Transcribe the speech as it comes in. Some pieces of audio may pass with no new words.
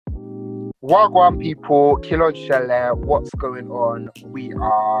Wagwan people, Kilo Shelle, what's going on? We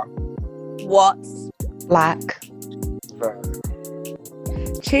are What's Black.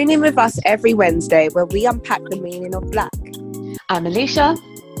 the Tune in with us every Wednesday where we unpack the meaning of black. I'm Alicia,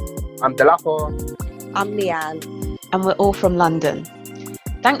 I'm Delapo. I'm Leanne. and we're all from London.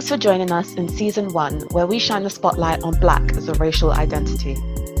 Thanks for joining us in Season 1, where we shine the spotlight on black as a racial identity.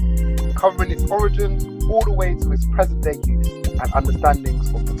 Covering its origins all the way to its present day use and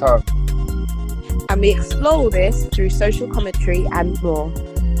understandings of the term. And we explore this through social commentary and more.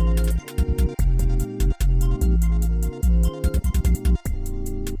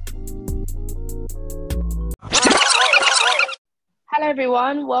 Hello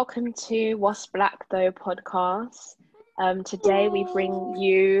everyone, welcome to What's Black Though podcast. Today we bring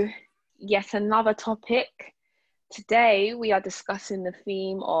you yet another topic. Today we are discussing the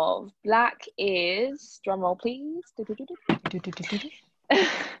theme of black is, drumroll please, I don't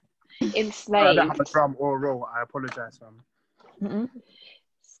enslaved. have a drum or a roll. I apologize, fam.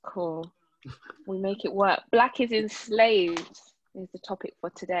 It's cool. We make it work. Black is enslaved is the topic for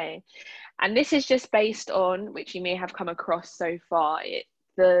today. And this is just based on, which you may have come across so far,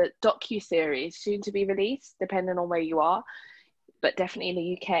 the docu-series soon to be released, depending on where you are, but definitely in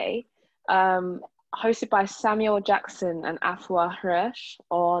the UK, hosted by Samuel Jackson and Afua Hirsch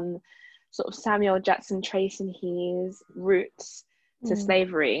on sort of Samuel Jackson tracing his roots to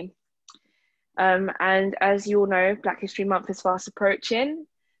slavery. And as you all know, Black History Month is fast approaching,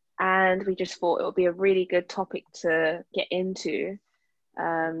 and we just thought it would be a really good topic to get into,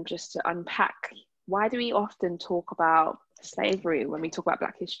 just to unpack why do we often talk about slavery when we talk about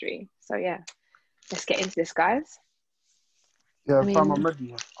Black history. So yeah, let's get into this, guys. Yeah, fam, I'm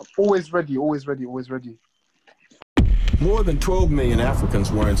ready. I'm always ready, always ready, always ready. More than 12 million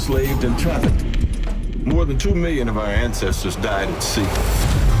Africans were enslaved and trafficked. More than 2 million of our ancestors died at sea.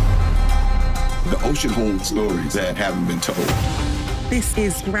 The ocean holds stories that haven't been told. This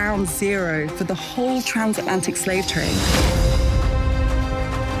is ground zero for the whole transatlantic slave trade.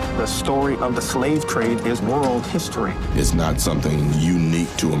 The story of the slave trade is world history. It's not something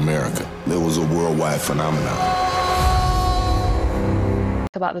unique to America. It was a worldwide phenomenon.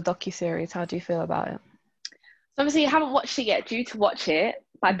 About the docu-series, how do you feel about it? So obviously I haven't watched it yet, due to watch it,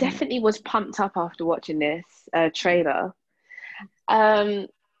 but I definitely was pumped up after watching this trailer.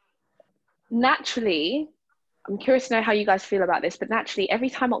 Naturally, I'm curious to know how you guys feel about this, but naturally every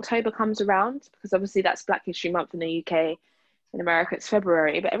time October comes around, because obviously that's Black History Month in the UK, in America it's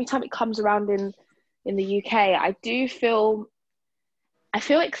February, but every time it comes around in the UK, I feel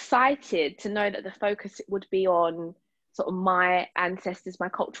excited to know that the focus would be on sort of my ancestors, my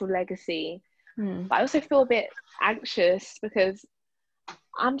cultural legacy. But I also feel a bit anxious because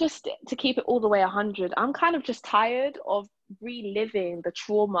I'm just, to keep it all the way 100, I'm kind of just tired of reliving the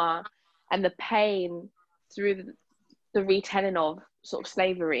trauma and the pain through the retelling of sort of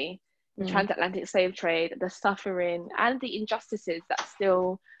slavery, the transatlantic slave trade, the suffering and the injustices that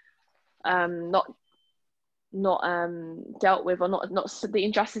still not dealt with, or not the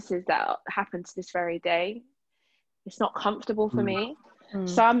injustices that happen to this very day. It's not comfortable for me.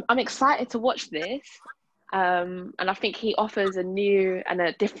 So I'm excited to watch this, and I think he offers a new and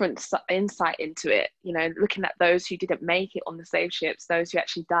a different insight into it, you know, looking at those who didn't make it on the slave ships, those who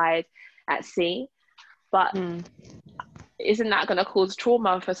actually died at sea. But isn't that going to cause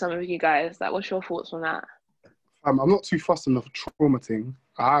trauma for some of you guys? Like, what's your thoughts on that? I'm not too fussed on the trauma thing.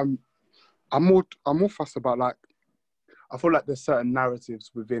 I'm more fussed about, like, I feel like there's certain narratives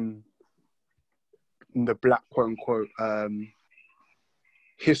within the black quote unquote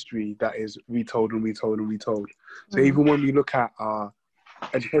history that is retold and retold and retold. So even when we look at our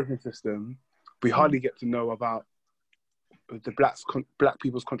education system, we hardly get to know about the black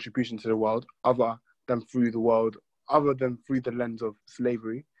people's contribution to the world other than through the lens of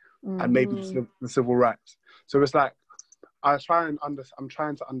slavery and maybe the civil rights. So it's like I'm trying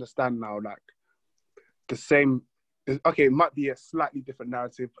to understand now, like, the same. Okay, it might be a slightly different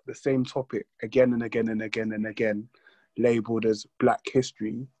narrative, but the same topic again and again and again and again, labeled as Black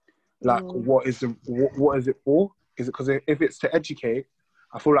history. Like, what is it for? Is it because if it's to educate,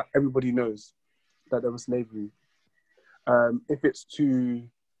 I feel like everybody knows that there was slavery. If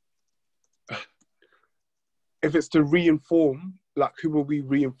it's to re-inform, like, who will we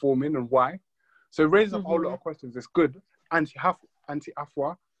re-informing and why? So it raises a whole lot of questions. It's good.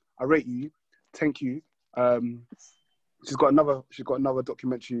 Anti-Afua, I rate you. Thank you. She's got another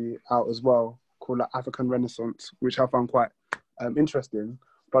documentary out as well called, like, African Renaissance, which I found quite interesting.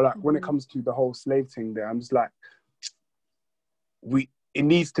 But, like, when it comes to the whole slave thing there, I'm just like, we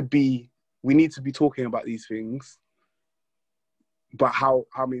need to be talking about these things but how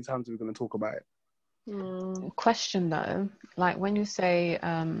many times are we going to talk about it? Question though, like when you say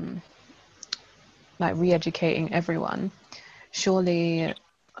like re-educating everyone, surely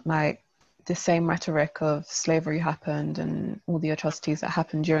like the same rhetoric of slavery happened and all the atrocities that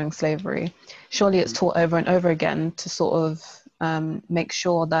happened during slavery, surely it's taught over and over again to sort of make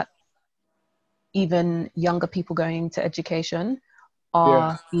sure that even younger people going into education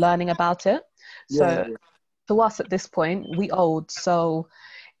are learning about it. So to us at this point, we old, so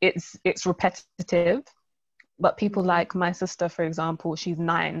it's repetitive. But people like my sister, for example, she's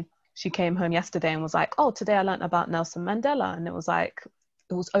 9. She came home yesterday and was like, oh, today I learned about Nelson Mandela. And it was like,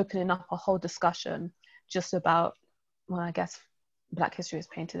 it was opening up a whole discussion just about, well, I guess Black history is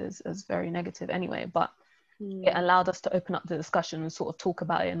painted as very negative anyway, but it allowed us to open up the discussion and sort of talk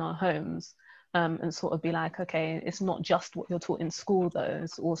about it in our homes, and sort of be like, okay, it's not just what you're taught in school though,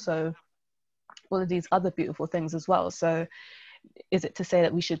 it's also all of these other beautiful things as well. So is it to say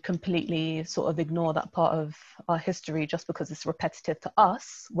that we should completely sort of ignore that part of our history just because it's repetitive to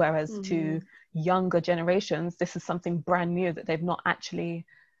us, whereas to younger generations, this is something brand new that they've not actually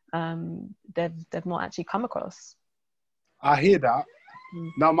they've not actually come across? I hear that.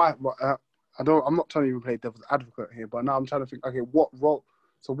 Now, I'm not trying to even play devil's advocate here, but now I'm trying to think, okay, what role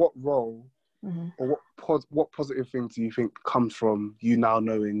or what positive things do you think comes from you now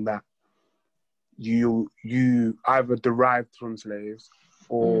knowing that you either derived from slaves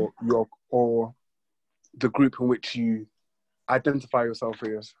or or the group in which you identify yourself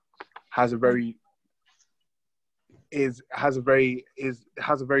as has a very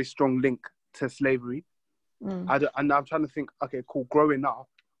strong link to slavery. And I'm trying to think, okay, cool, growing up,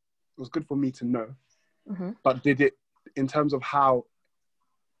 it was good for me to know, but did it, in terms of how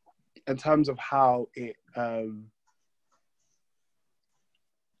it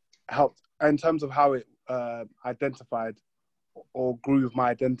helped, in terms of how it identified or grew with my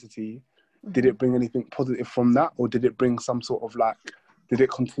identity, did it bring anything positive from that, or did it bring some sort of like, did it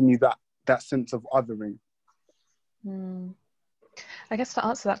continue that sense of othering? I guess to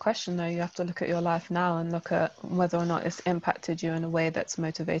answer that question though, you have to look at your life now and look at whether or not it's impacted you in a way that's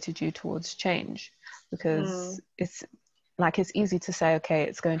motivated you towards change, because it's easy to say, okay,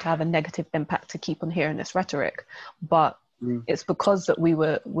 it's going to have a negative impact to keep on hearing this rhetoric, but it's because that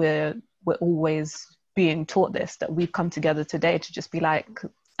we're always being taught this, that we've come together today to just be like,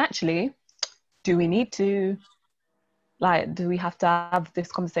 actually, do we need to, like, do we have to have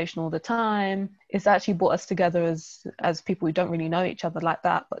this conversation all the time? It's actually brought us together as people who don't really know each other like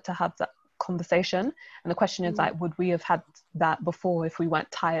that, but to have that conversation. And the question is like, would we have had that before if we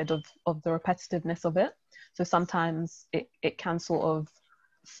weren't tired of the repetitiveness of it? So sometimes it can sort of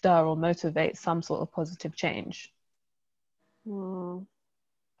stir or motivate some sort of positive change.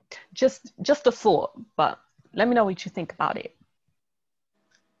 Just a thought, but let me know what you think about it.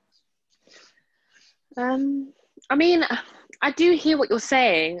 I mean, I do hear what you're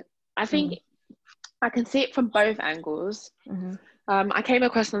saying. I think I can see it from both angles. I came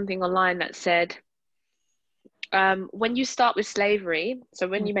across something online that said, when you start with slavery, so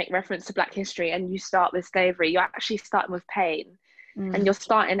when you make reference to Black history and you start with slavery, you're actually starting with pain. And you're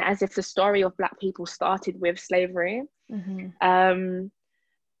starting as if the story of Black people started with slavery.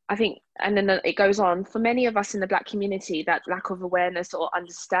 I think, and then it goes on, for many of us in the Black community, that lack of awareness or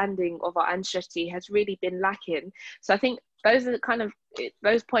understanding of our ancestry has really been lacking. So I think those are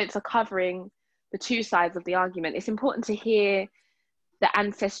those points are covering the two sides of the argument. It's important to hear the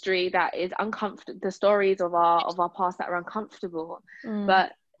ancestry that is uncomfortable, the stories of our past that are uncomfortable,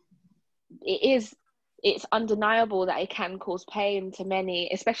 but it's undeniable that it can cause pain to many,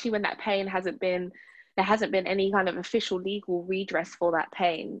 especially when that pain there hasn't been any kind of official legal redress for that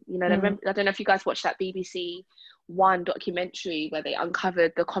pain. You know, I don't know if you guys watched that BBC One documentary where they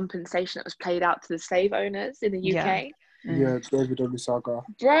uncovered the compensation that was paid out to the slave owners in the UK. Yeah, David Olusoga.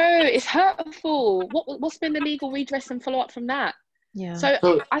 Bro, it's hurtful. What's been the legal redress and follow up from that?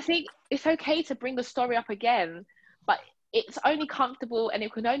 So I think it's okay to bring the story up again, but it's only comfortable, and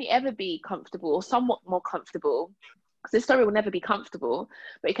it can only ever be comfortable or somewhat more comfortable, because this story will never be comfortable,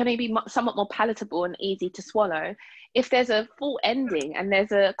 but it can only be somewhat more palatable and easy to swallow if there's a full ending and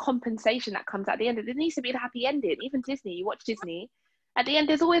there's a compensation that comes at the end. There needs to be a happy ending. Even Disney, you watch Disney, at the end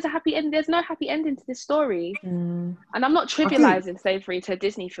there's always a happy ending. There's no happy ending to this story. And I'm not trivializing slavery to a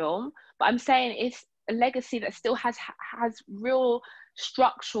Disney film, but I'm saying it's a legacy that still has real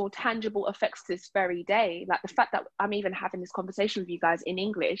structural, tangible effects to this very day. Like the fact that I'm even having this conversation with you guys in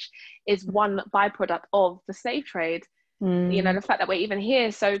English is one byproduct of the slave trade. You know, the fact that we're even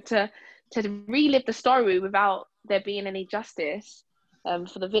here. So to relive the story without there being any justice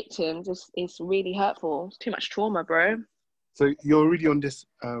for the victims is really hurtful. It's too much trauma, bro. So you're really on this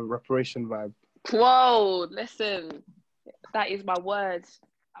reparation vibe. Whoa, listen, that is my word.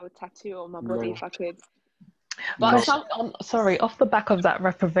 I would tattoo it on my body No. if I could. But But sorry, off the back of that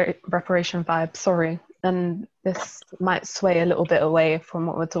reparation vibe, sorry, and this might sway a little bit away from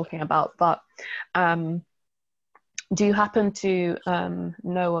what we're talking about, but do you happen to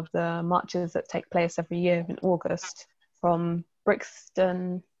know of the marches that take place every year in August from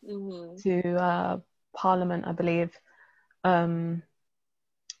Brixton to Parliament, I believe? Yeah,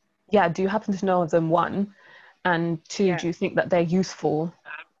 do you happen to know of them, one? And two, do you think that they're useful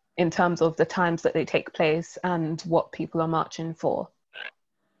in terms of the times that they take place and what people are marching for?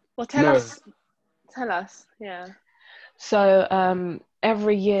 Well, tell us, yeah. So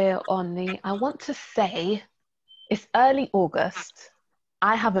every year on I want to say it's early August.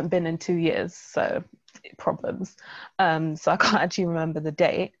 I haven't been in 2 years, so problems. So I can't actually remember the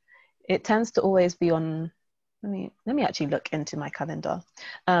date. It tends to always be on, let me actually look into my calendar.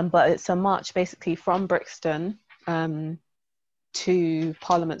 But it's a march basically from Brixton to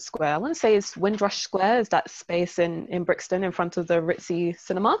Parliament Square. I want to say it's Windrush Square, is that space in Brixton in front of the Ritzy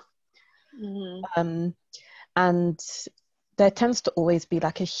Cinema. And there tends to always be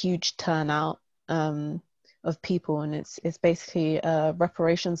like a huge turnout of people, and it's basically a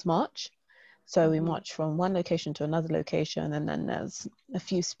reparations march. So we march from one location to another location, and then there's a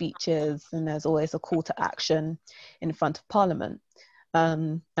few speeches, and there's always a call to action in front of Parliament.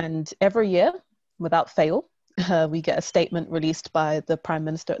 And every year, without fail, we get a statement released by the Prime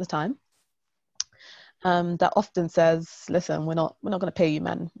Minister at the time that often says, listen, we're not going to pay you,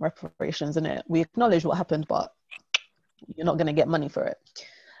 man, reparations, innit? We acknowledge what happened, but you're not going to get money for it.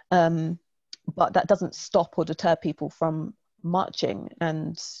 But that doesn't stop or deter people from marching.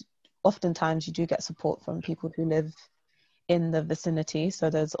 And oftentimes you do get support from people who live in the vicinity.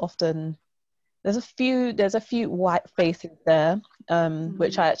 So there's a few white faces there,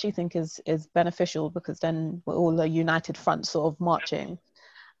 which I actually think is beneficial, because then we're all a united front sort of marching.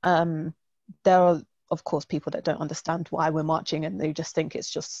 There are, of course, people that don't understand why we're marching, and they just think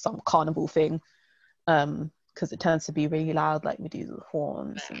it's just some carnival thing, because it tends to be really loud, like we do the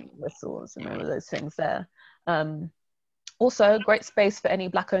horns and whistles and all of those things there. Also, great space for any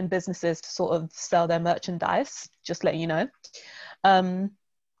Black-owned businesses to sort of sell their merchandise, just letting you know.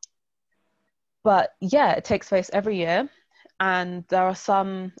 But yeah, it takes place every year, and there are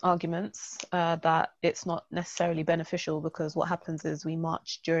some arguments that it's not necessarily beneficial, because what happens is we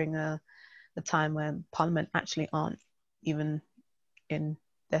march during a time when Parliament actually aren't even in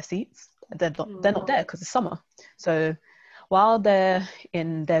their seats. They're not there because it's summer. So while they're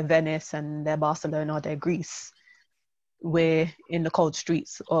in their Venice and their Barcelona or their Greece, we're in the cold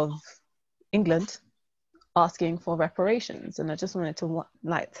streets of England asking for reparations. And I just wanted to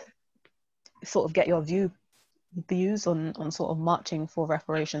sort of get your views on sort of marching for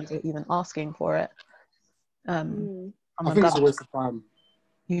reparations, or even asking for it. I think it's a waste of time.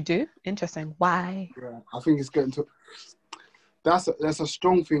 You do? Interesting. Why? Yeah, I think it's getting to... That's a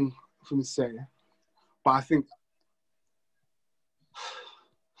strong thing for me to say. But I think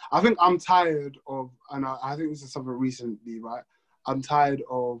I'm tired of, and I think this is something recently, right? I'm tired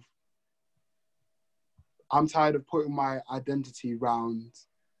of putting my identity around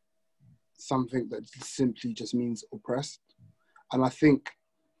something that simply just means oppressed. And I think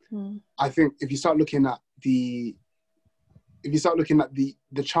if you start looking at the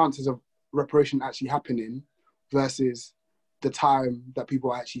chances of reparation actually happening versus the time that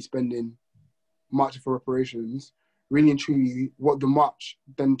people are actually spending marching for reparations, really and truly, what the march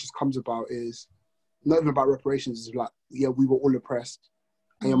then just comes about is not even about reparations. It's like, yeah, we were all oppressed,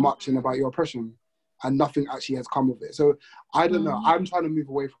 and you're marching about your oppression, and nothing actually has come of it. So I don't know. I'm trying to move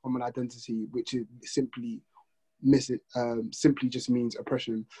away from an identity which is simply just means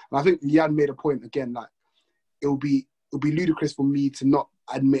oppression. And I think Leanne made a point again, like it'll be ludicrous for me to not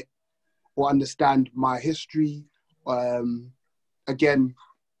admit or understand my history. Again,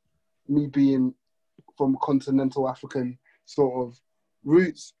 me being from continental African sort of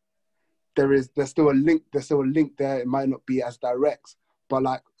roots, there's still a link there. It might not be as direct, but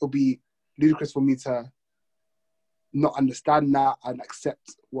like it'll be ludicrous for me to not understand that and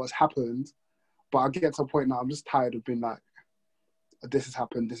accept what's happened. But I get to a point now, I'm just tired of being like, this has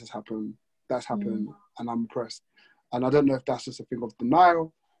happened, that's happened, and I'm oppressed. And I don't know if that's just a thing of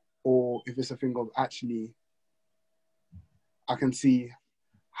denial, or if it's a thing of actually, I can see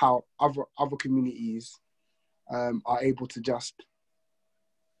how other communities are able to just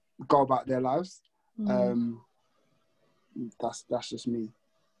go about their lives. That's just me.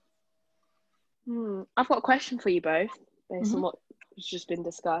 I've got a question for you both, based on what has just been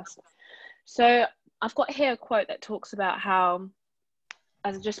discussed. So I've got here a quote that talks about how,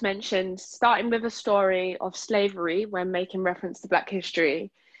 as I just mentioned, starting with a story of slavery when making reference to Black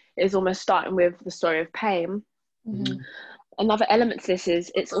history is almost starting with the story of pain. Mm-hmm. Another element to this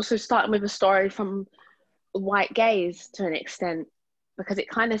is it's also starting with a story from white gaze to an extent, because it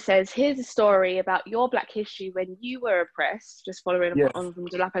kind of says, here's a story about your Black history when you were oppressed, just following Yes. on from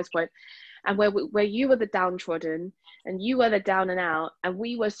Dolapo's point, and where you were the downtrodden and you were the down and out and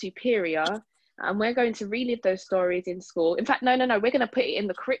we were superior, and we're going to relive those stories in school. In fact, no, we're going to put it in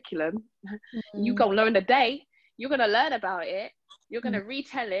the curriculum. You go learn the day, you're going to learn about it, you're going to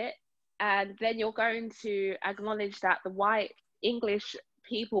retell it, and then you're going to acknowledge that the white English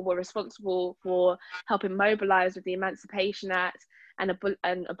people were responsible for helping mobilize with the Emancipation Act and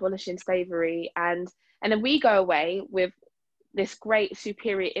abolishing slavery, and then we go away with this great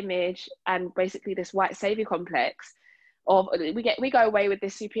superior image and basically this white savior complex of we go away with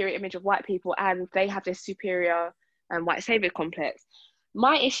this superior image of white people, and they have this superior white savior complex.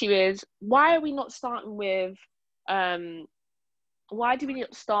 My issue is, why are we not starting with why do we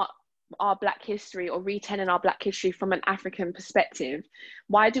not start our Black history or retelling our Black history from an African perspective?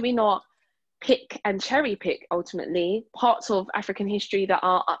 Why do we not pick and cherry pick ultimately parts of African history that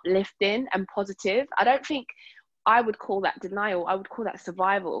are uplifting and positive? I don't think I would call that denial. I would call that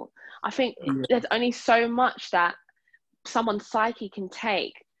survival. I think there's only so much that someone's psyche can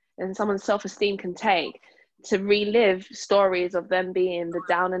take and someone's self-esteem can take to relive stories of them being the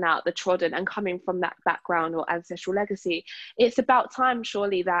down and out, the trodden, and coming from that background or ancestral legacy. It's about time,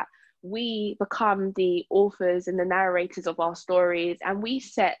 surely, that we become the authors and the narrators of our stories, and we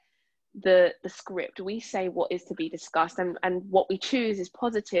set the script. We say what is to be discussed, and what we choose is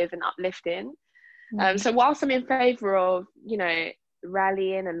positive and uplifting. So whilst I'm in favour of,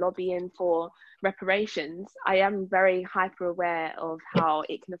 rallying and lobbying for reparations, I am very hyper aware of how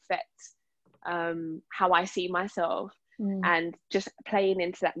it can affect how I see myself, and just playing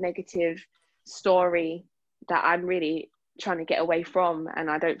into that negative story that I'm really trying to get away from, and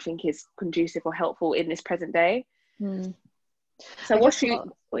I don't think is conducive or helpful in this present day. So what's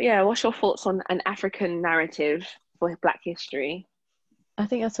your thoughts on an African narrative for Black history? I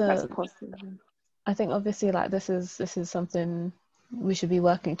think that's a positive. I think obviously this is something we should be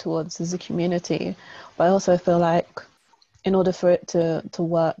working towards as a community, but I also feel like in order for it to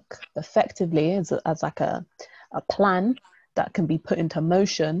work effectively as like a plan that can be put into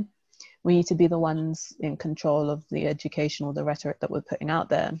motion, we need to be the ones in control of the education or the rhetoric that we're putting out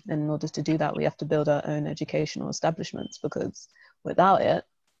there. And in order to do that, we have to build our own educational establishments, because without it,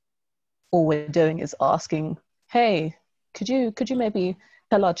 all we're doing is asking, hey, could you maybe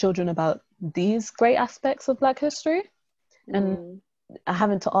tell our children about these great aspects of Black history? And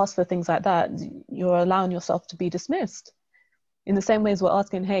having to ask for things like that, you're allowing yourself to be dismissed. In the same way as we're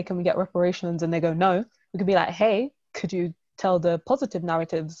asking, hey, can we get reparations? And they go, no. We could be like, hey, could you tell the positive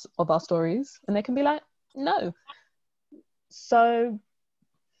narratives of our stories? And they can be like, no. So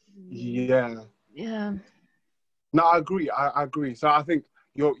yeah. No, I agree. I agree. So I think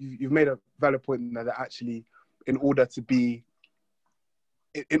you've made a valid point in there, that actually, in order to be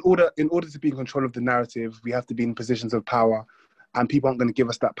in control of the narrative, we have to be in positions of power, and people aren't going to give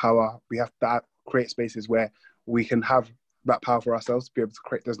us that power. We have to create spaces where we can have that power for ourselves to be able to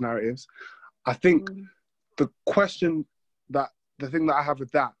create those narratives. I think the thing that I have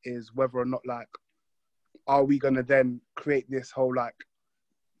with that is whether or not, are we going to then create this whole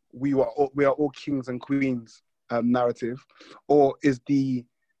we are all kings and queens narrative, or is the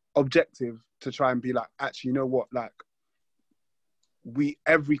objective to try and be actually, you know what,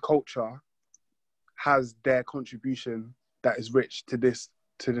 every culture has their contribution that is rich to this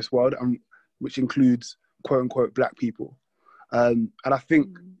world, and which includes quote unquote Black people, and I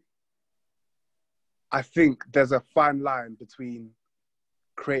think there's a fine line between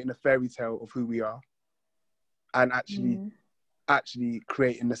creating a fairy tale of who we are and actually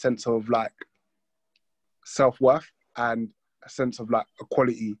creating a sense of self-worth and a sense of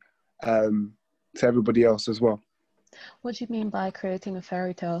equality to everybody else as well. What do you mean by creating a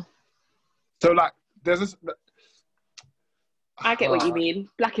fairy tale? So there's this. I get what you mean.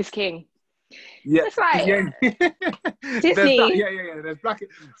 Black is king. Yeah, it's like Disney. There's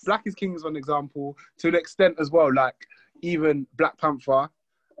Black is King is one example. To an extent as well, even Black Panther,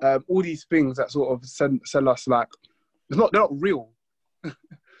 all these things that sort of sell us they're not real.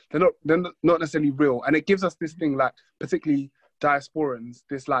 they're not necessarily real, and it gives us this thing particularly diasporans,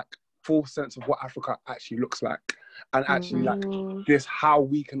 this false sense of what Africa actually looks like, and actually this how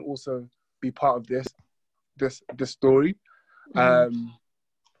we can also be part of this story.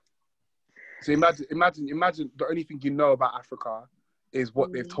 So imagine the only thing you know about Africa is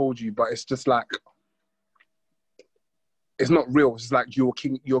what they've told you, but it's just it's not real. It's like your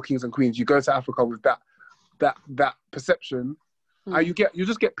kings and queens. You go to Africa with that perception, and you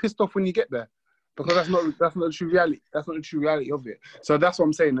just get pissed off when you get there, because that's not the true reality. That's not the true reality of it. So that's what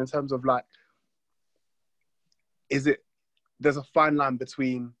I'm saying in terms of like, there's a fine line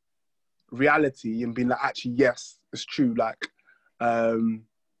between reality and being like, actually, yes, it's true. Like,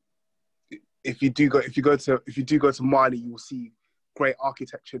 if you do go to Mali, you will see great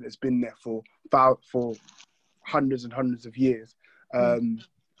architecture that's been there for hundreds and hundreds of years. And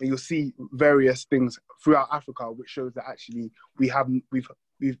you'll see various things throughout Africa, which shows that actually we've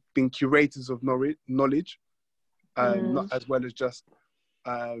been curators of knowledge, not as well as just,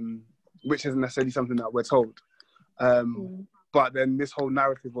 which isn't necessarily something that we're told. But then this whole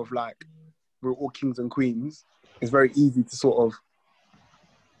narrative of like, we're all kings and queens, is very easy to sort of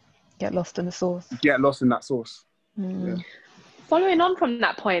get lost in the source. Get lost in that source. Yeah. Following on from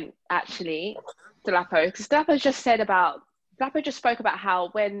that point, actually, Dolapo, because Dolapo just spoke about how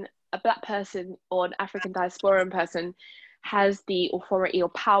when a Black person or an African diasporan person has the authority or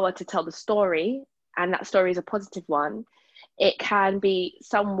power to tell the story, and that story is a positive one, it can be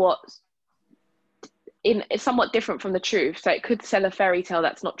somewhat different from the truth. So it could sell a fairy tale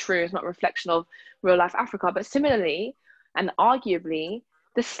that's not true, it's not a reflection of real life Africa. But similarly, and arguably,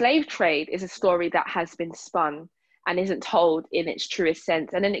 the slave trade is a story that has been spun and isn't told in its truest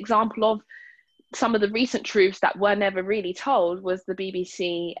sense. And an example of some of the recent truths that were never really told was the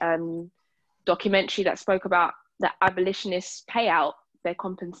BBC documentary that spoke about the abolitionists' payout, their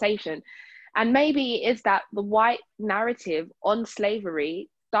compensation. And maybe it is that the white narrative on slavery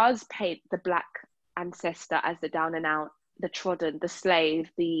does paint the Black ancestor as the down and out, the trodden, the slave,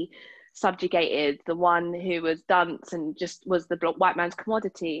 the subjugated, the one who was dumped and just was the white man's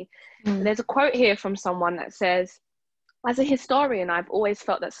commodity. And there's a quote here from someone that says, as a historian, I've always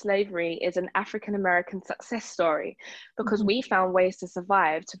felt that slavery is an African-American success story because we found ways to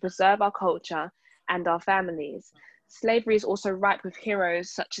survive, to preserve our culture and our families. Slavery is also ripe with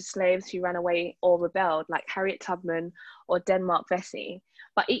heroes such as slaves who ran away or rebelled, like Harriet Tubman or Denmark Vesey.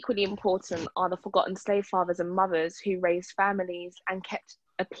 But equally important are the forgotten slave fathers and mothers who raised families and kept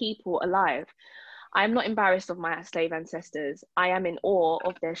a people alive. I am not embarrassed of my slave ancestors. I am in awe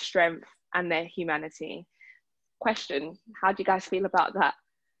of their strength and their humanity. Question, how do you guys feel about that?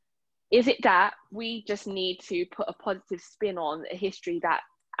 Is it that we just need to put a positive spin on a history that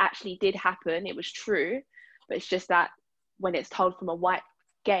actually did happen, it was true, but it's just that when it's told from a white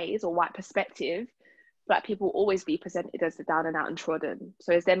gaze or white perspective, Black people will always be presented as the down and out and trodden?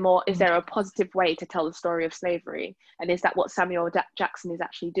 So is there a positive way to tell the story of slavery? And is that what Samuel Jackson is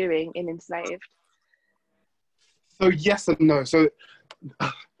actually doing in Enslaved? So yes and no. So,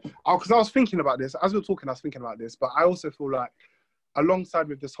 because I was thinking about this, as we were talking, I was thinking about this, but I also feel like alongside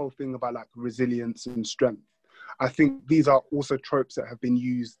with this whole thing about like resilience and strength, I think these are also tropes that have been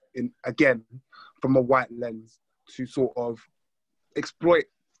used in, again, from a white lens to sort of exploit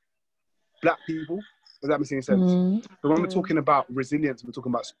Black people. Does that make any sense? So when we're talking about resilience, we're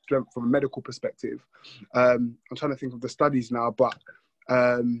talking about strength from a medical perspective. I'm trying to think of the studies now, but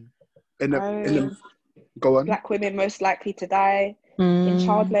go on. Black women most likely to die in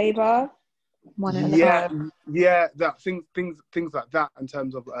child labour. That things like that in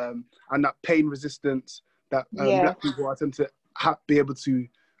terms of and that pain resistance that Black people are tend to be able to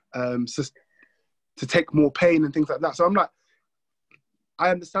take more pain and things like that. So I'm like,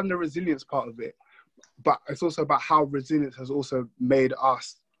 I understand the resilience part of it, but it's also about how resilience has also made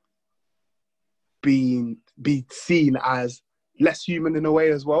us be seen as less human in a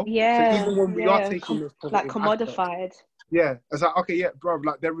way as well. Yeah. So even when we are taking this like commodified. Aspect, it's like, okay, bro,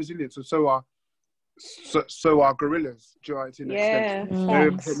 like they're resilient, so are gorillas. Do you know, to an extent. They're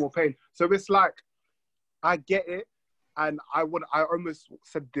able to take more pain. So it's like, I get it, and I almost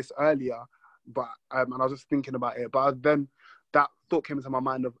said this earlier, but and I was just thinking about it, but then that thought came into my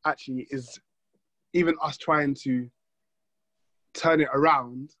mind of actually is even us trying to turn it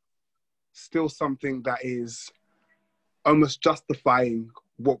around still something that is almost justifying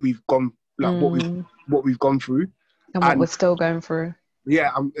what we've gone, like what we've gone through, and what we're still going through.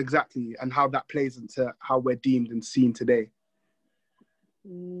 Yeah, exactly, and how that plays into how we're deemed and seen today.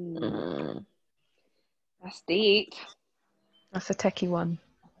 That's deep. That's a techie one.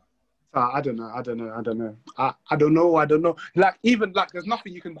 I don't know. Like, even like, there's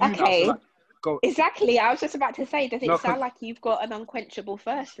nothing you can do now. So, like, go. Exactly. I was just about to say, does it sound like you've got an unquenchable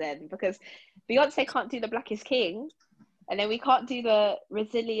thirst then? Because Beyonce can't do the Black is King, and then we can't do the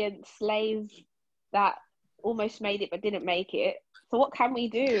resilient slave that almost made it but didn't make it. So what can we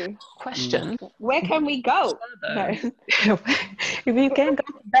do? Question. Where can we go? No. If you can go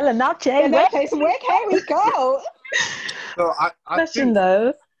to Bella Noche, where can we go? So I Question think,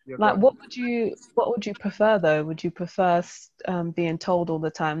 though, yeah, go like, on. what would you prefer though? Would you prefer being told all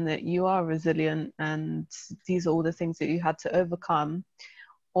the time that you are resilient and these are all the things that you had to overcome,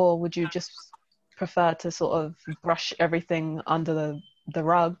 or would you just prefer to sort of brush everything under the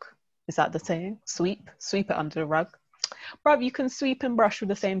rug? Is that the saying? Sweep it under the rug. Bruv, you can sweep and brush with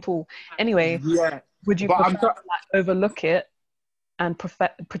the same tool. Anyway, Yeah, would you but prefer to like overlook it and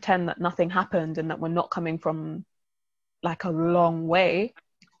pretend that nothing happened and that we're not coming from like a long way,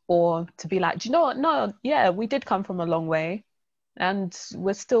 or to be like, do you know what? No, yeah, we did come from a long way, and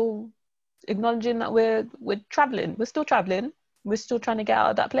we're still acknowledging that we're traveling. We're still traveling. We're still trying to get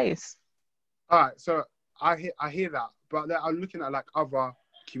out of that place. all right. So I hear that, but then I'm looking at like other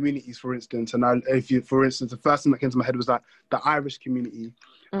communities, for instance, and for instance, the first thing that came to my head was like the Irish community,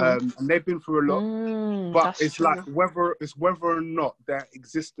 and they've been through a lot, but it's true. Like whether or not their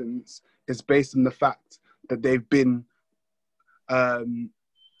existence is based on the fact that they've been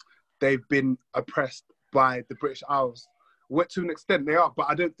oppressed by the British Isles. What to an extent they are, but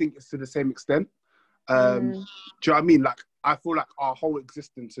I don't think it's to the same extent. Do you know what I mean? Like I feel like our whole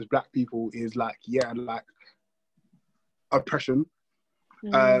existence as Black people is like like oppression.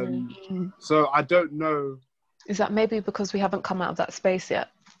 So I don't know. Is that maybe because we haven't come out of that space yet?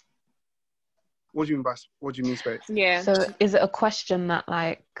 What do you mean space? Yeah. So is it a question that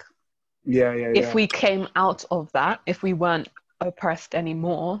like, if we came out of that, if we weren't oppressed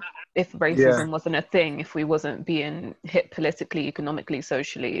anymore, if racism wasn't a thing, if we wasn't being hit politically, economically,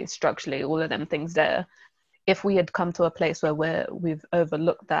 socially, structurally, all of them things there, if we had come to a place where we've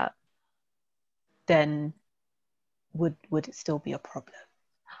overlooked that, then would it still be a problem?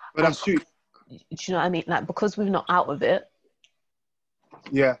 But that's true. Do you know what I mean? Like, because we're not out of it.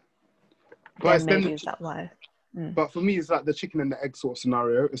 Yeah. But maybe is that why? But for me, it's like the chicken and the egg sort of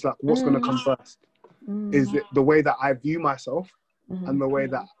scenario. It's like, what's going to come first? Is it the way that I view myself and the way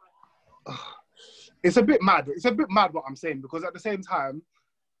that... it's a bit mad. It's a bit mad what I'm saying, because at the same time,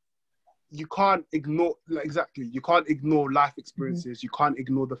 you can't ignore... you can't ignore life experiences. You can't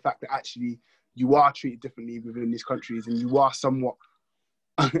ignore the fact that actually you are treated differently within these countries, and you are somewhat...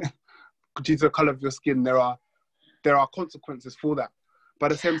 due to the colour of your skin, there are consequences for that.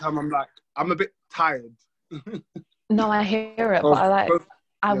 But at the same time, I'm a bit tired. No, I hear it, but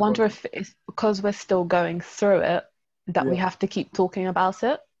I wonder if it's because we're still going through it that we have to keep talking about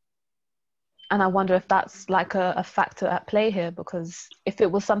it. And I wonder if that's like a factor at play here, because if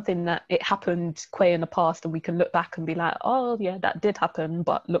it was something that it happened way in the past and we can look back and be like, oh yeah, that did happen,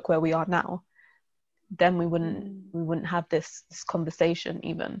 but look where we are now, then we wouldn't have this conversation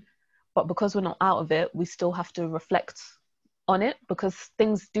even. But because we're not out of it, we still have to reflect on it, because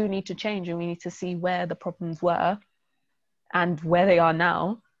things do need to change, and we need to see where the problems were and where they are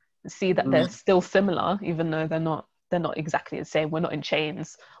now, and see that they're still similar, even though they're not exactly the same. We're not in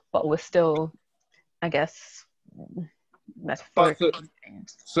chains, but we're still, I guess, metaphorically.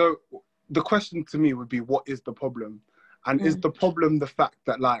 So the question to me would be, what is the problem? And is the problem the fact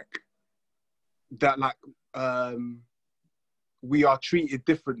that we are treated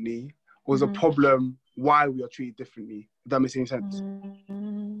differently, or is the problem why we are treated differently? If that makes any sense.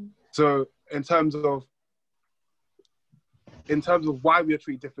 So in terms of why we are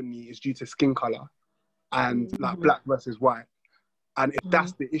treated differently is due to skin color and like Black versus white. And if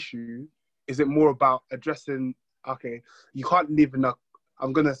that's the issue, is it more about addressing, okay, you can't live in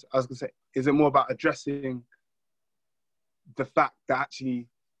is it more about addressing the fact that actually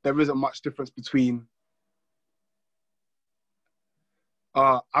there isn't much difference between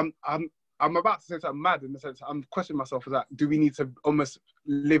I'm about to say something mad, in the sense I'm questioning myself for that. Do we need to almost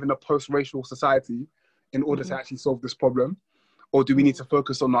live in a post-racial society in order to actually solve this problem? Or do we need to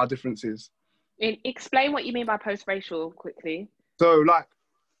focus on our differences? Explain what you mean by post-racial quickly. So like...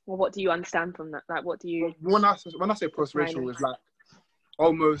 Well, what do you understand from that? Like, what do you... When I say post-racial, it's like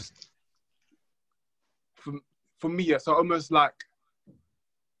almost... For me, so almost like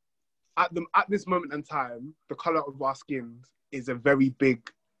at this moment in time, the colour of our skins is a very big...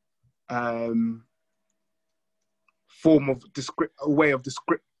 form of way of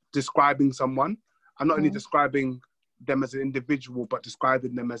describing someone. I'm not only describing them as an individual, but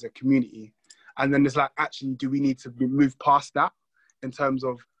describing them as a community. And then it's like, actually, do we need to move past that in terms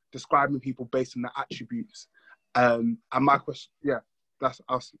of describing people based on their attributes? And my question, that's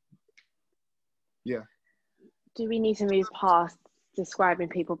us. Yeah. Do we need to move past describing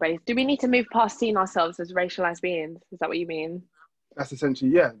people based? Do we need to move past seeing ourselves as racialized beings? Is that what you mean? That's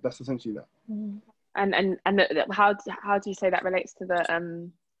essentially that. And how do you say that relates to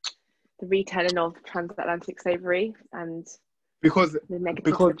the retelling of transatlantic slavery and the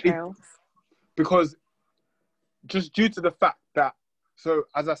negative portrayal? Because just due to the fact that, so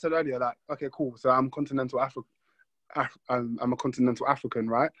as I said earlier, like, okay, cool. So I'm continental Africa. I'm a continental African,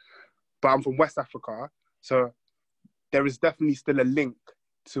 right? But I'm from West Africa. So there is definitely still a link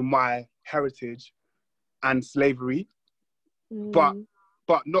to my heritage and slavery, but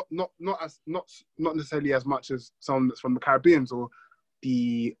not necessarily as much as someone that's from the Caribbean or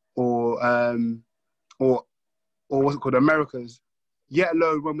what's it called, Americas. Yet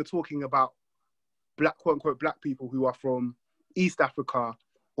alone when we're talking about black, quote unquote, black people who are from East Africa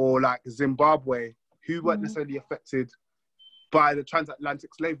or like Zimbabwe, who weren't necessarily affected by the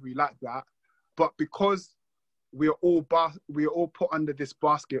transatlantic slavery like that, but because we are all put under this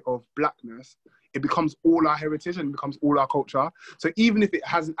basket of blackness, it becomes all our heritage and it becomes all our culture. So even if it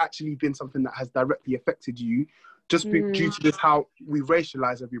hasn't actually been something that has directly affected you, just due to this how we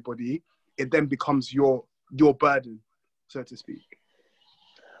racialize everybody, it then becomes your burden, so to speak.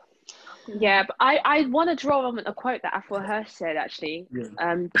 Yeah, but I want to draw on a quote that Afua Hirsch said, actually,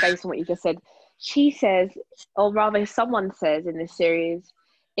 based on what you just said. She says, or rather someone says in this series,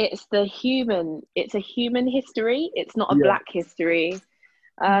 it's a human history, it's not a black history.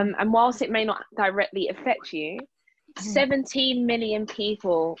 And whilst it may not directly affect you, 17 million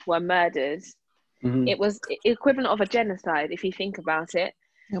people were murdered. It was equivalent of a genocide, if you think about it.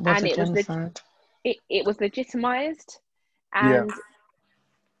 It was a genocide. It was legitimized, and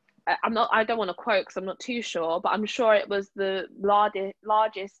I don't want to quote because I'm not too sure, but I'm sure it was the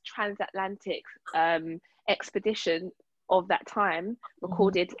largest transatlantic expedition of that time,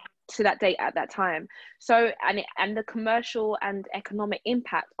 recorded to that date at that time. So, and the commercial and economic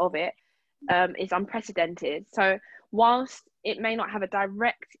impact of it is unprecedented. So whilst it may not have a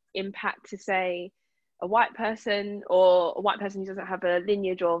direct impact to, say, a white person or a white person who doesn't have a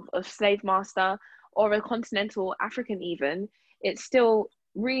lineage of slave master, or a continental African even, it still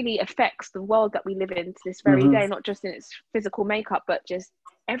really affects the world that we live in to this very day, not just in its physical makeup, but just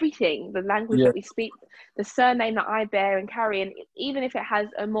everything, the language that we speak, the surname that I bear and carry. And even if it has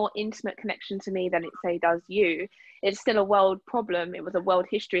a more intimate connection to me than it, say, does you, it's still a world problem. It was a world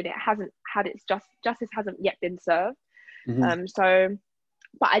history, and it hasn't had its justice hasn't yet been served. So,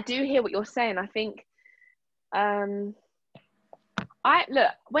 but I do hear what you're saying. I think when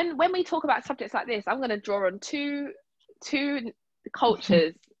we talk about subjects like this, I'm going to draw on two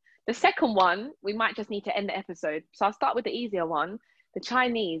cultures. The second one, we might just need to end the episode. So I'll start with the easier one, the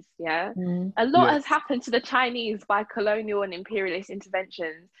Chinese. A lot has happened to the Chinese by colonial and imperialist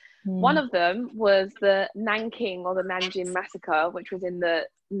interventions. One of them was the Nanking or the Nanjing massacre, which was in the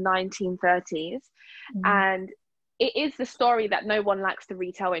 1930s. And it is the story that no one likes to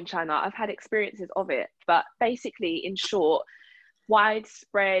retell in China. I've had experiences of it, but basically, in short,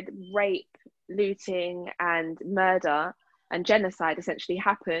 widespread rape, looting, and murder and genocide essentially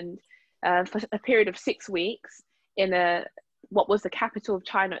happened for a period of 6 weeks in what was the capital of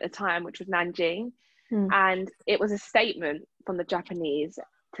China at the time, which was Nanjing. And it was a statement from the Japanese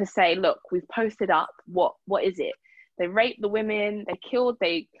to say, look, we've posted up, what is it? They raped the women,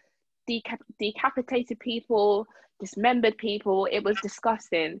 they decapitated people, dismembered people. It was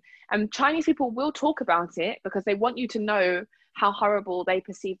disgusting. And Chinese people will talk about it because they want you to know how horrible they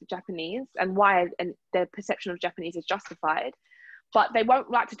perceive the Japanese and why, and their perception of Japanese is justified. But they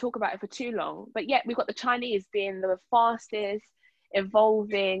won't like to talk about it for too long. But yet we've got the Chinese being the fastest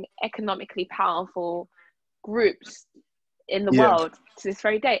evolving, economically powerful groups in the world to this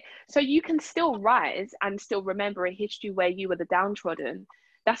very day. So you can still rise and still remember a history where you were the downtrodden.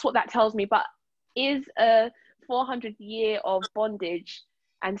 That's what that tells me. But is a 400-year of bondage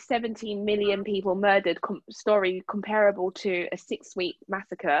and 17 million people murdered story comparable to a 6-week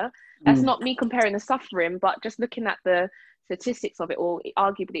massacre? That's not me comparing the suffering, but just looking at the statistics of it all,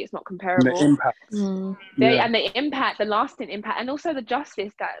 arguably it's not comparable. The impact. And the impact, the lasting impact, and also the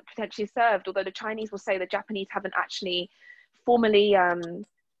justice that potentially served, although the Chinese will say the Japanese haven't actually formally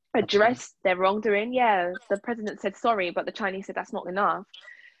addressed their wrongdoing. The president said sorry, but the Chinese said that's not enough.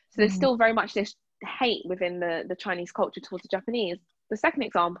 So there's still very much this hate within the Chinese culture towards the Japanese. The second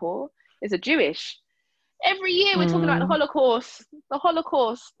example is the Jewish. Every year we're talking about the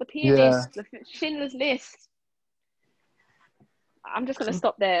Holocaust, the pianist, the Schindler's List. I'm just going to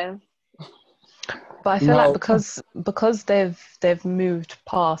stop there. But I feel like because they've moved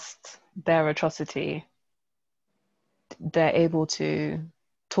past their atrocity, they're able to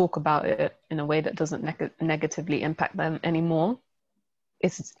talk about it in a way that doesn't negatively impact them anymore.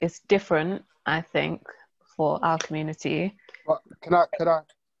 It's different, I think, for our community. But can I?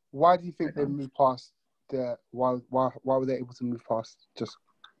 Why do you think they moved past the? Why were they able to move past? Just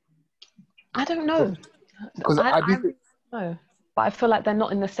I don't know. Because I do think. No. But I feel like they're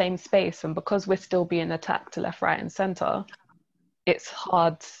not in the same space, and because we're still being attacked to left, right, and center, it's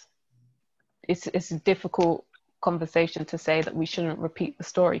hard. It's a difficult conversation to say that we shouldn't repeat the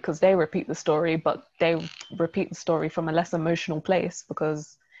story, because they repeat the story, but they repeat the story from a less emotional place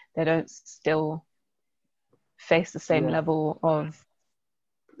because they don't still face the same level of,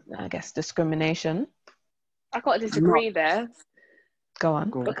 I guess, discrimination. I got to disagree there. Go on.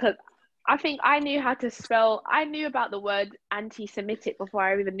 Because I think I knew about the word anti-Semitic before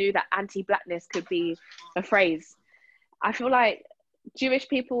I even knew that anti-blackness could be a phrase. I feel like Jewish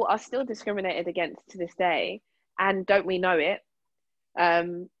people are still discriminated against to this day, and don't we know it?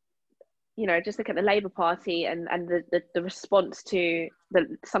 You know, just look at the Labour Party and the response to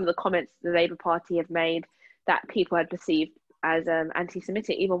some of the comments the Labour Party have made that people had perceived as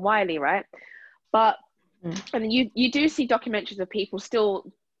anti-Semitic, even Wiley, right? But I mean, you do see documentaries of people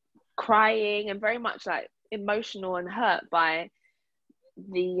still crying and very much like emotional and hurt by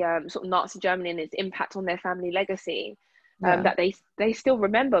the sort of Nazi Germany and its impact on their family legacy, that they still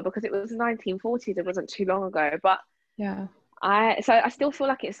remember, because it was the 1940s. It wasn't too long ago, but I still feel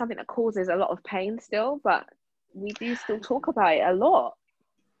like it's something that causes a lot of pain still, but we do still talk about it a lot.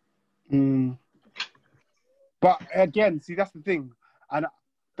 But again, see, that's the thing, and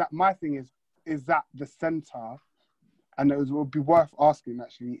that my thing is that the center, and it would be worth asking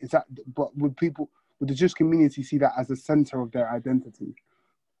actually, is that, but would the Jewish community see that as the center of their identity?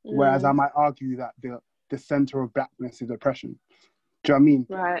 Whereas I might argue that the center of blackness is oppression. Do you know what I mean?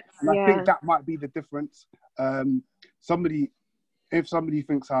 Right. And I think that might be the difference. If somebody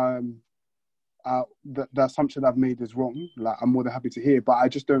thinks the assumption I've made is wrong, like, I'm more than happy to hear. But I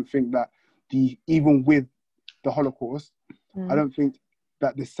just don't think that even with the Holocaust, I don't think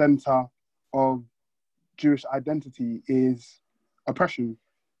that the center of Jewish identity is oppression.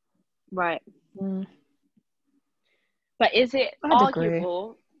 Right. But is it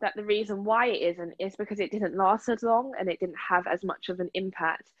arguable that the reason why it isn't is because it didn't last as long and it didn't have as much of an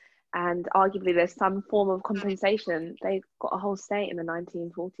impact? And arguably there's some form of compensation. They got a whole state in the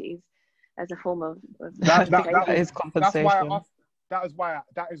 1940s as a form of that is compensation. That is why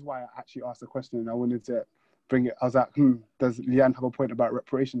I actually asked the question, and I wanted to bring it. I was like, does Leanne have a point about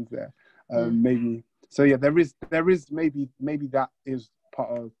reparations there? Maybe. So yeah, there is maybe that is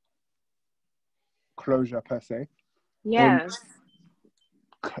part of closure per se. Yeah.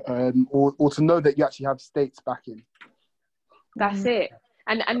 Or to know that you actually have states backing. That's it.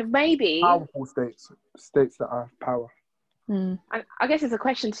 And maybe powerful states that have power. I guess it's a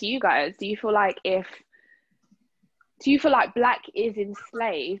question to you guys. Do you feel like black is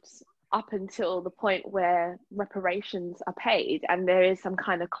enslaved up until the point where reparations are paid and there is some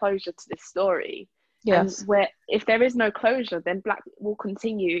kind of closure to this story? Yes. And where if there is no closure, then black will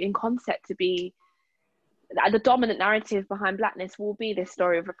continue in concept to be the dominant narrative behind blackness will be this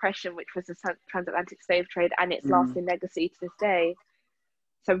story of oppression, which was the transatlantic slave trade and its lasting legacy to this day.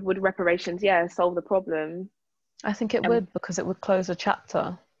 So would reparations, solve the problem? I think it would, because it would close a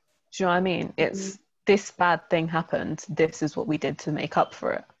chapter. Do you know what I mean? It's this bad thing happened. This is what we did to make up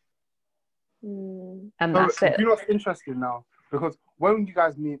for it. And that's it. You know what's interesting now? Because when you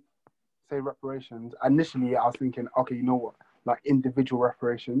guys say reparations, initially I was thinking, okay, you know what? Like individual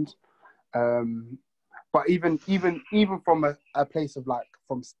reparations. But even from a place of like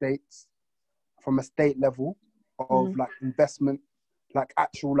from a state level of like investment, like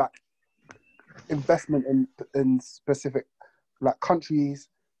actual like investment in specific like countries,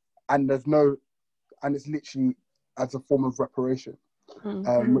 and it's literally as a form of reparation,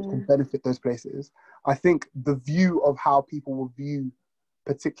 which can benefit those places. I think the view of how people will view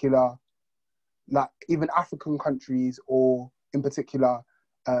particular, like even African countries, or in particular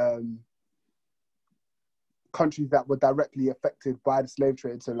countries that were directly affected by the slave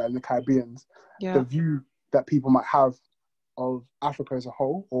trade, so like the Caribbeans, the view that people might have of Africa as a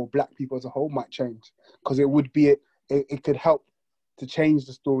whole, or black people as a whole, might change, because it could help to change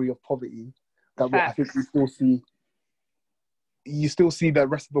the story of poverty that I think we still see. You still see the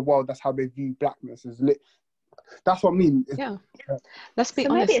rest of the world, that's how they view blackness. That's what I mean. Let's be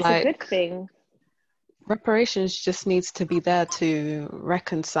honest, maybe it's a good thing. Reparations just needs to be there to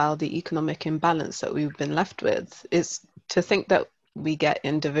reconcile the economic imbalance that we've been left with. It's to think that we get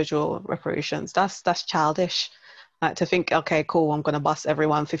individual reparations. That's childish. Like to think, okay, cool, I'm going to bust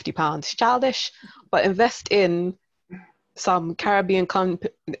everyone £50. Childish. But invest in some Caribbean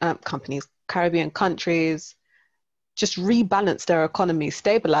companies, Caribbean countries, just rebalance their economy,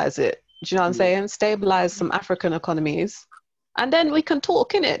 stabilize it. Do you know what I'm saying? Stabilize some African economies. And then we can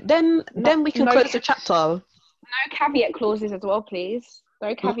talk, innit? Then we can close the chapter. No caveat clauses as well, please.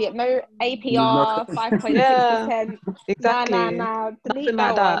 No caveat, no No. APR, 5.6%. Exactly. Nah. Delete Nothing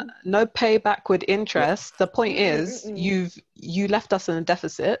like that. one. No payback with interest. The point is, you left us in a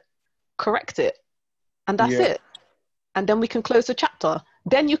deficit. Correct it, and that's Yeah. it. And then we can close the chapter.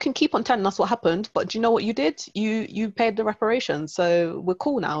 Then you can keep on telling us what happened. But do you know what you did? You paid the reparations, so we're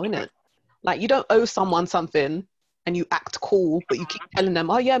cool now, innit? Like, you don't owe someone something and you act cool, but you keep telling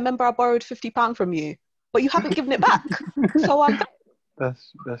them, oh yeah, remember I borrowed £50 from you, but you haven't given it back. So I'm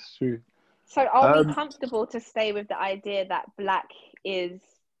That's true. So are we comfortable to stay with the idea that black is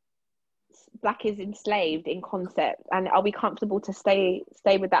enslaved in concept, and are we comfortable to stay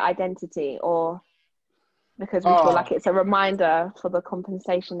with that identity, or because we feel like it's a reminder for the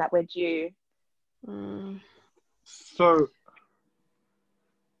compensation that we're due? So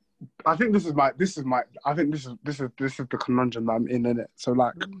I think this is the conundrum that I'm in it. So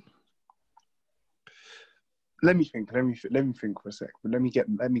like, let me think for a sec. But let me get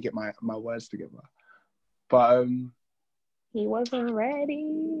my words together. But he wasn't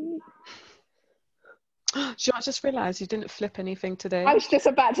ready. I just realised you didn't flip anything today. I was just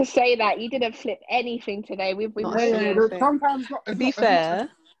about to say that you didn't flip anything today. We've been sometimes not. To be fair,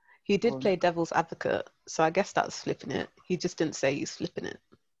 he did play devil's advocate, so I guess that's flipping it. He just didn't say he's flipping it.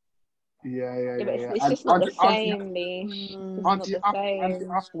 Yeah. It's just not the same, Lee. Auntie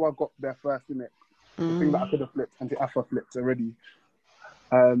Afua got there first, innit? The thing that I could have flipped, Auntie Afua flipped already.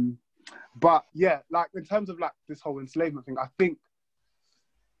 But yeah, like in terms of like this whole enslavement thing, I think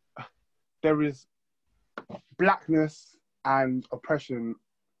there is blackness and oppression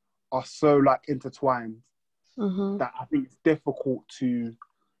are so like intertwined that I think it's difficult to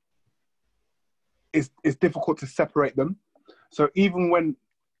separate them. So even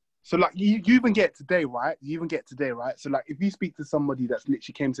so like you even get today, right? So like if you speak to somebody that's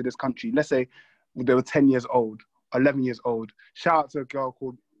literally came to this country, let's say they were 10 years old, 11 years old. Shout out to a girl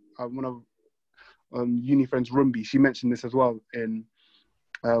called one of uni friends, Rumbi. She mentioned this as well in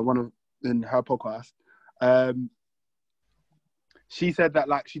in her podcast. She said that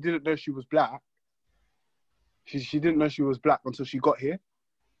like she didn't know she was black. She didn't know she was black until she got here.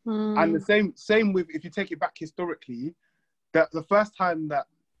 And the same with, if you take it back historically, that the first time that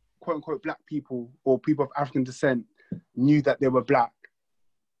quote unquote black people or people of African descent knew that they were black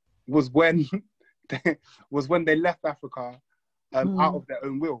was when they left Africa out of their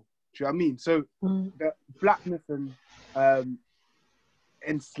own will. Do you know what I mean? So the blackness and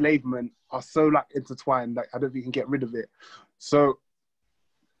enslavement are so like intertwined that I don't think you can get rid of it. So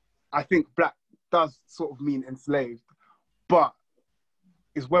I think black does sort of mean enslaved, but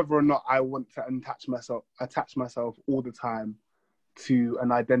it's whether or not I want to attach myself all the time to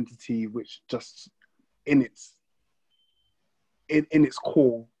an identity which just in its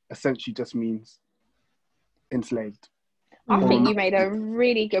core essentially just means enslaved. I think you made a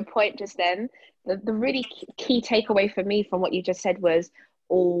really good point just then. The really key takeaway for me from what you just said was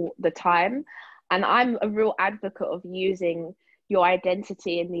all the time. And I'm a real advocate of using your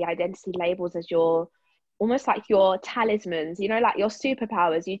identity and the identity labels as your, almost like your talismans, you know, like your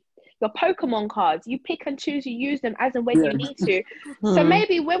superpowers, your Pokemon cards. You pick and choose, you use them as and when you need to. So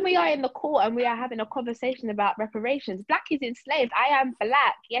maybe when we are in the court and we are having a conversation about reparations, black is enslaved, I am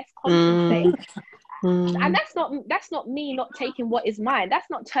black, yes, compensate. And that's not me not taking what is mine. That's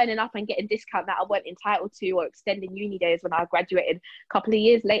not turning up and getting discount that I weren't entitled to, or extending uni days when I graduated a couple of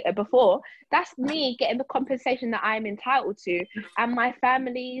years later before. That's me getting the compensation that I'm entitled to, and my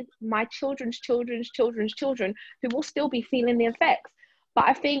family, my children's children who will still be feeling the effects. But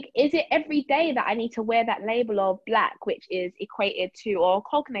I think, is it every day that I need to wear that label of black, which is equated to or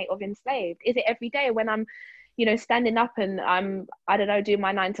cognate of enslaved? Is it every day when I'm, you know, standing up and I'm, I don't know, doing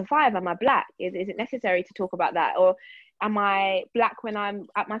my 9 to 5, am I black? Is it necessary to talk about that? Or am I black when I'm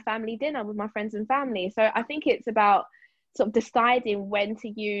at my family dinner with my friends and family? So I think it's about sort of deciding when to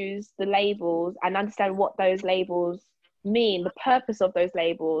use the labels and understand what those labels mean, the purpose of those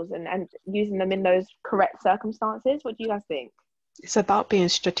labels, and using them in those correct circumstances. What do you guys think? It's about being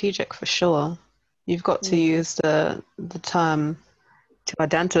strategic for sure. You've got to use the term to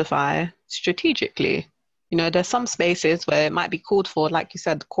identify strategically. You know, there's some spaces where it might be called for, like you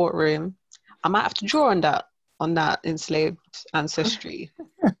said, the courtroom. I might have to draw on that enslaved ancestry.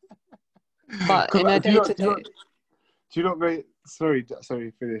 But in a day-to-day... Do you not very... Sorry,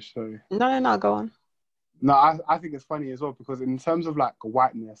 finish, sorry. No, go on. No, I think it's funny as well, because in terms of like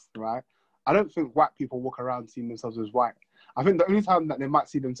whiteness, right? I don't think white people walk around seeing themselves as white. I think the only time that they might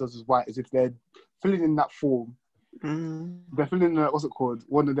see themselves as white is if they're filling in that form. They're filling in, what's it called?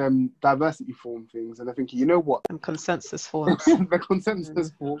 One of them diversity form things, and they're thinking, you know what? And consensus forms. The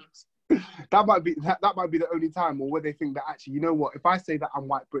consensus forms. that might be the only time, or where they think that actually, you know what? If I say that I'm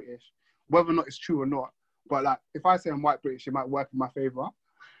white British, whether or not it's true or not, but like if I say I'm white British, it might work in my favor.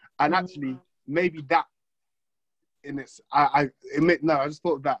 And actually, maybe that in its, I just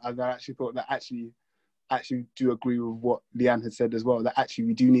thought that, and I actually thought that actually do agree with what Leanne had said as well. That actually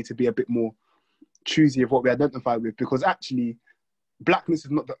we do need to be a bit more choosy of what we identify with, because actually, blackness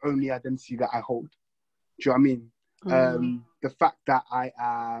is not the only identity that I hold. Do you know what I mean? The fact that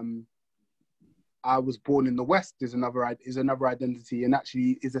I was born in the West is another identity, and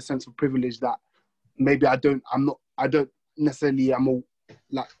actually is a sense of privilege that maybe I don't necessarily am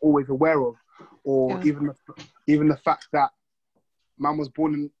always aware of, or even the fact that man was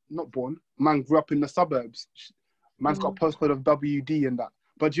man grew up in the suburbs. Man's got a postcode of WD and that.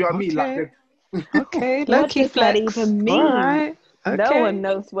 But do you know what I mean? Like, okay, low-key flex. What does that even mean? All right. Okay. No one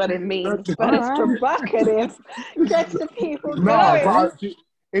knows what it means, but it's provocative. Gets the people going. But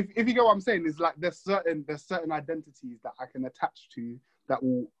if you get what I'm saying, is like there's certain identities that I can attach to that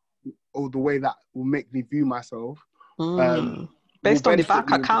will, or the way that will make me view myself. Based on the bank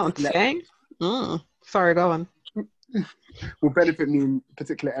accounts, eh? Sorry, go on. Will benefit me in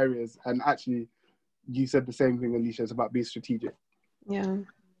particular areas, and actually, you said the same thing, Alicia. It's about being strategic. Yeah.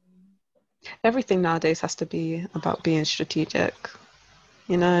 Everything nowadays has to be about being strategic.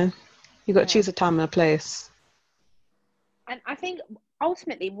 You know, you got to choose a time and a place. And I think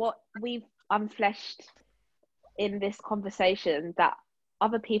ultimately what we've unfleshed in this conversation that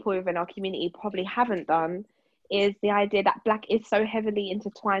other people within our community probably haven't done is the idea that Black is so heavily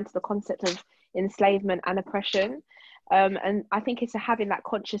intertwined to the concept of enslavement and oppression. And I think it's having that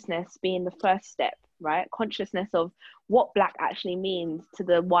consciousness being the first step, right? Consciousness of what Black actually means to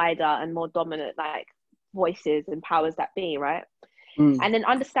the wider and more dominant voices and powers that be, right? And then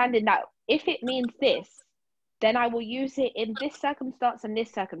understanding that if it means this, then I will use it in this circumstance and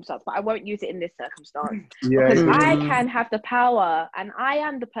this circumstance, but I won't use it in this circumstance. Because I can have the power, and I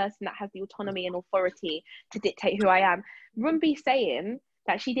am the person that has the autonomy and authority to dictate who I am. Rumbi saying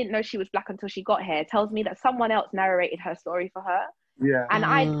that she didn't know she was Black until she got here tells me that someone else narrated her story for her. Yeah. And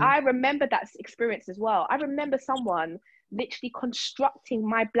I remember that experience as well. I remember someone literally constructing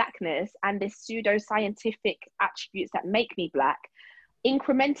my Blackness and this pseudo-scientific attributes that make me Black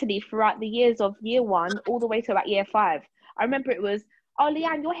incrementally throughout the years of year 1 all the way to about year 5. I remember it was, oh,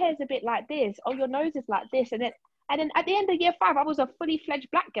 Leanne, your hair's a bit like this. Oh, your nose is like this. And then at the end of year 5, I was a fully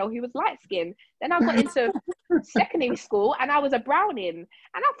fledged Black girl who was light skinned. Then I got into secondary school and I was a browning. And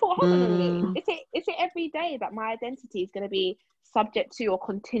I thought, hold on a minute, is it every day that my identity is going to be subject to or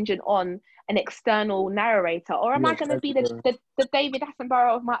contingent on an external narrator? Or am I going to be the David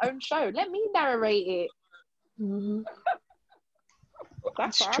Attenborough of my own show? Let me narrate it.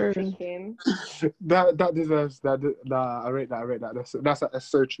 That's what I'm thinking. That deserves that. I rate that. That's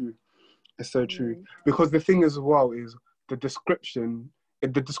so true. It's so true. Because the thing as well is the description.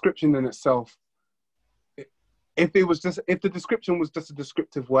 If the description in itself, if the description was just a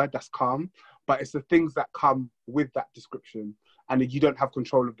descriptive word, that's calm. But it's the things that come with that description, and you don't have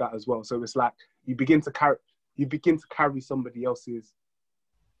control of that as well. So it's like you begin to carry somebody else's.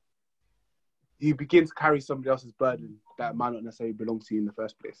 You begin to carry somebody else's burden that might not necessarily belong to you in the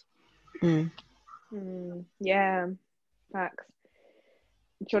first place. Yeah, facts.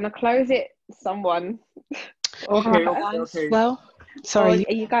 Do you want to close it, someone? Okay. Well, sorry.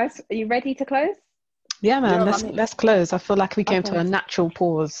 Are you ready to close? Yeah, man. Let's close. I feel like we came to a natural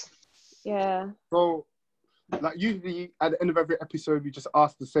pause. Yeah. So, like usually at the end of every episode, we just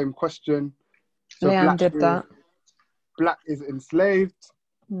ask the same question. So Leanne did that. Black is enslaved.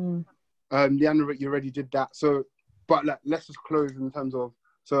 Leanne, you already did that. So, but let's just close in terms of.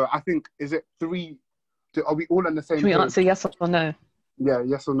 So I think, is it 3? Are we all on the same? Can we answer yes or no? Yeah,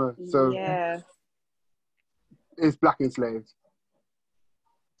 yes or no. So yeah, is Black enslaved?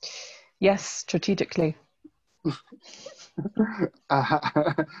 Yes, strategically.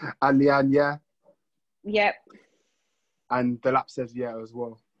 And Leanne, yeah. Yep. And the lap says yeah as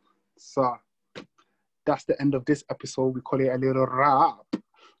well. So that's the end of this episode. We call it a little wrap.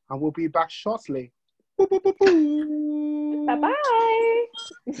 And we'll be back shortly. Bye-bye.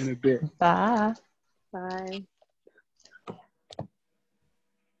 In a bit. Bye. Bye.